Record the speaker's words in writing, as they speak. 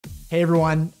Hey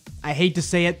everyone, I hate to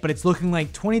say it, but it's looking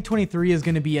like 2023 is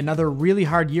going to be another really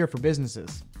hard year for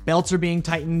businesses. Belts are being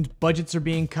tightened, budgets are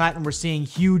being cut, and we're seeing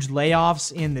huge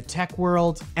layoffs in the tech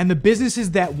world. And the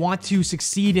businesses that want to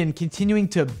succeed in continuing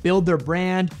to build their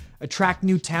brand, attract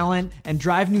new talent, and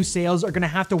drive new sales are going to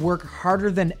have to work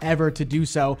harder than ever to do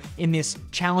so in this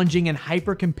challenging and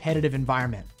hyper-competitive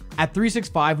environment. At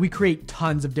 365, we create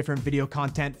tons of different video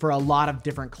content for a lot of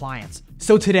different clients.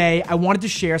 So today, I wanted to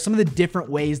share some of the different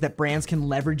ways that brands can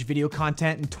leverage video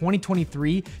content in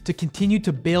 2023 to continue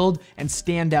to build and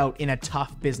stand out in a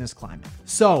tough business climate.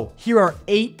 So here are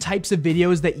 8 types of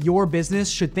videos that your business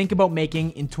should think about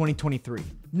making in 2023.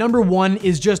 Number 1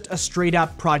 is just a straight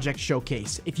up project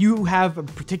showcase. If you have a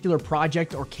particular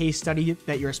project or case study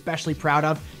that you're especially proud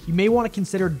of, you may want to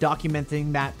consider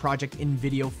documenting that project in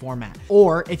video format.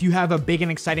 Or if you have a big and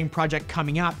exciting project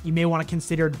coming up, you may want to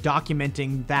consider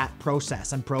documenting that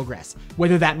process and progress,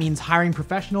 whether that means hiring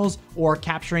professionals or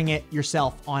capturing it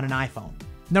yourself on an iPhone.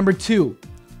 Number 2,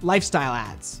 lifestyle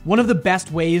ads. One of the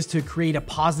best ways to create a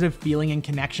positive feeling and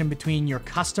connection between your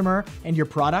customer and your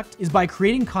product is by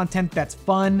creating content that's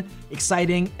fun,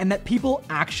 exciting, and that people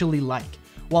actually like,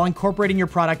 while incorporating your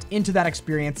product into that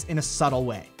experience in a subtle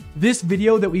way. This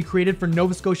video that we created for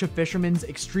Nova Scotia Fisherman's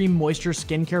Extreme Moisture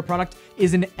skincare product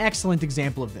is an excellent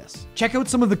example of this. Check out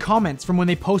some of the comments from when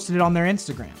they posted it on their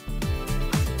Instagram.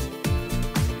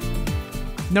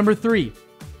 Number 3,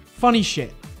 funny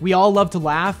shit. We all love to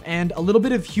laugh, and a little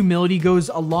bit of humility goes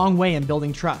a long way in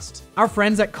building trust. Our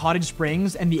friends at Cottage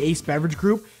Springs and the Ace Beverage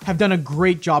Group have done a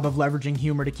great job of leveraging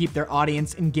humor to keep their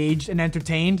audience engaged and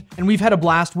entertained, and we've had a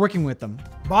blast working with them.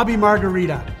 Bobby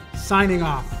Margarita, signing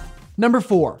off. Number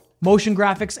 4, motion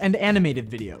graphics and animated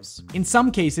videos. In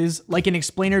some cases, like an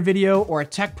explainer video or a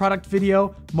tech product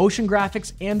video, motion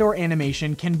graphics and/or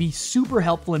animation can be super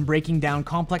helpful in breaking down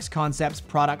complex concepts,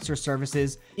 products, or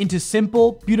services into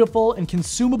simple, beautiful, and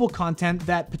consumable content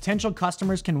that potential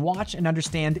customers can watch and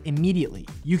understand immediately.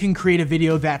 You can create a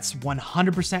video that's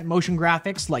 100% motion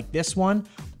graphics like this one,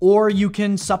 or you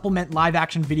can supplement live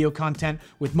action video content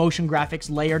with motion graphics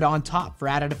layered on top for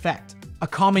added effect. A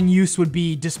common use would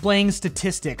be displaying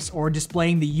statistics or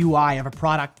displaying the UI of a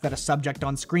product that a subject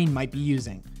on screen might be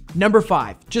using. Number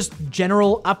 5, just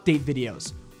general update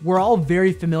videos. We're all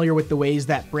very familiar with the ways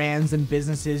that brands and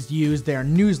businesses use their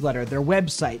newsletter, their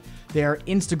website, their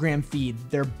Instagram feed,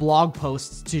 their blog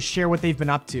posts to share what they've been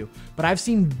up to. But I've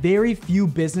seen very few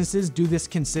businesses do this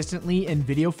consistently in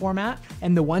video format,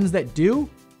 and the ones that do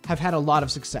have had a lot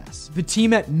of success. The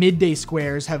team at Midday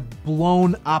Squares have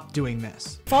blown up doing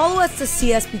this. Follow us to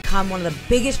see us become one of the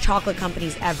biggest chocolate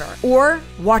companies ever, or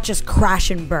watch us crash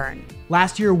and burn.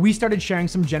 Last year, we started sharing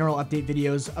some general update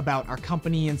videos about our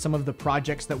company and some of the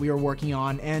projects that we were working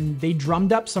on, and they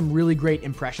drummed up some really great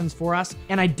impressions for us.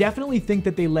 And I definitely think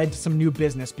that they led to some new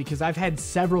business because I've had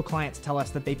several clients tell us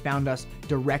that they found us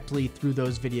directly through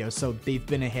those videos, so they've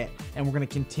been a hit, and we're gonna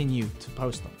continue to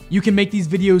post them. You can make these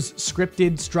videos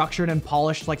scripted, structured, and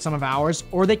polished like some of ours,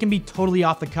 or they can be totally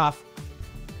off the cuff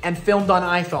and filmed on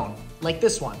iPhone, like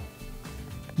this one.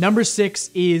 Number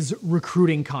 6 is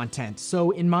recruiting content.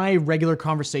 So in my regular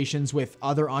conversations with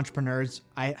other entrepreneurs,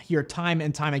 I hear time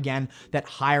and time again that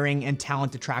hiring and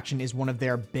talent attraction is one of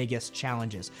their biggest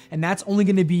challenges. And that's only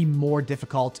going to be more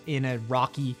difficult in a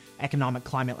rocky economic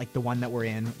climate like the one that we're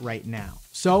in right now.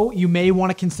 So you may want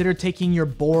to consider taking your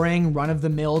boring,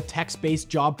 run-of-the-mill, text-based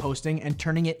job posting and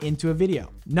turning it into a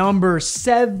video. Number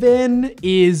 7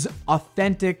 is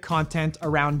authentic content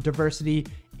around diversity,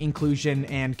 inclusion,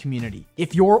 and community.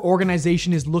 If your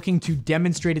organization is looking to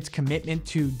demonstrate its commitment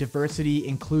to diversity,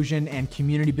 inclusion, and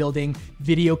community building,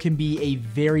 video can be a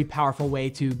very powerful way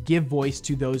to give voice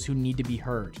to those who need to be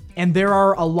heard. And there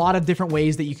are a lot of different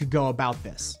ways that you could go about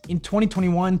this. In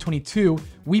 2021-22,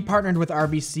 we partnered with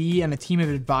RBC and a team of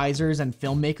advisors and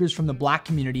filmmakers from the Black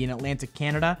community in Atlantic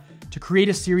Canada to create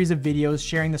a series of videos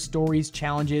sharing the stories,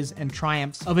 challenges, and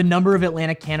triumphs of a number of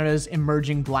Atlantic Canada's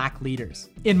emerging Black leaders.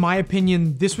 In my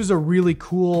opinion, this was a really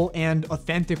cool and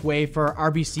authentic way for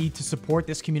RBC to support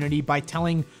this community by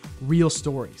telling real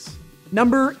stories.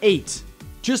 Number 8,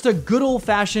 just a good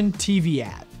old-fashioned TV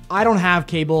ad. I don't have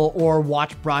cable or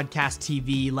watch broadcast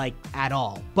TV like at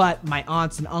all, but my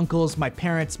aunts and uncles, my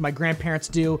parents, my grandparents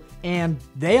do, and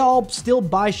they all still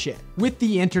buy shit. With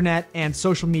the internet and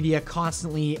social media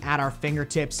constantly at our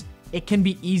fingertips, it can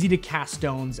be easy to cast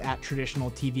stones at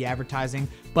traditional TV advertising,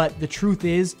 but the truth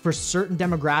is, for certain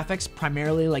demographics,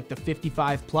 primarily like the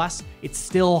 55 plus, it's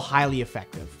still highly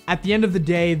effective. At the end of the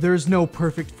day, there's no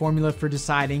perfect formula for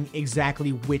deciding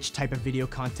exactly which type of video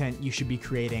content you should be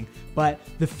creating, but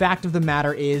the fact of the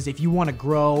matter is, if you want to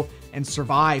grow and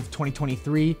survive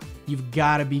 2023, you've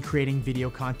got to be creating video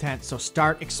content. So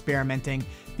start experimenting.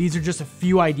 These are just a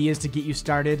few ideas to get you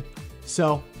started.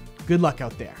 So good luck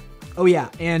out there. Oh yeah,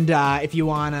 and if you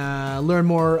want to learn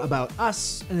more about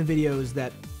us and the videos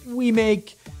that we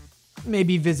make,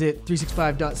 maybe visit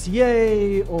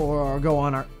 365.ca or go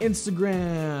on our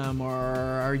Instagram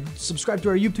or subscribe to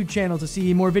our YouTube channel to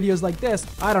see more videos like this.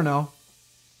 I don't know.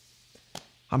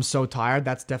 I'm so tired.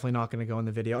 That's definitely not going to go in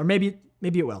the video. Or maybe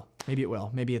it will. Maybe it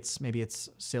will. Maybe it's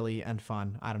silly and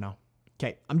fun. I don't know.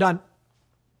 Okay, I'm done.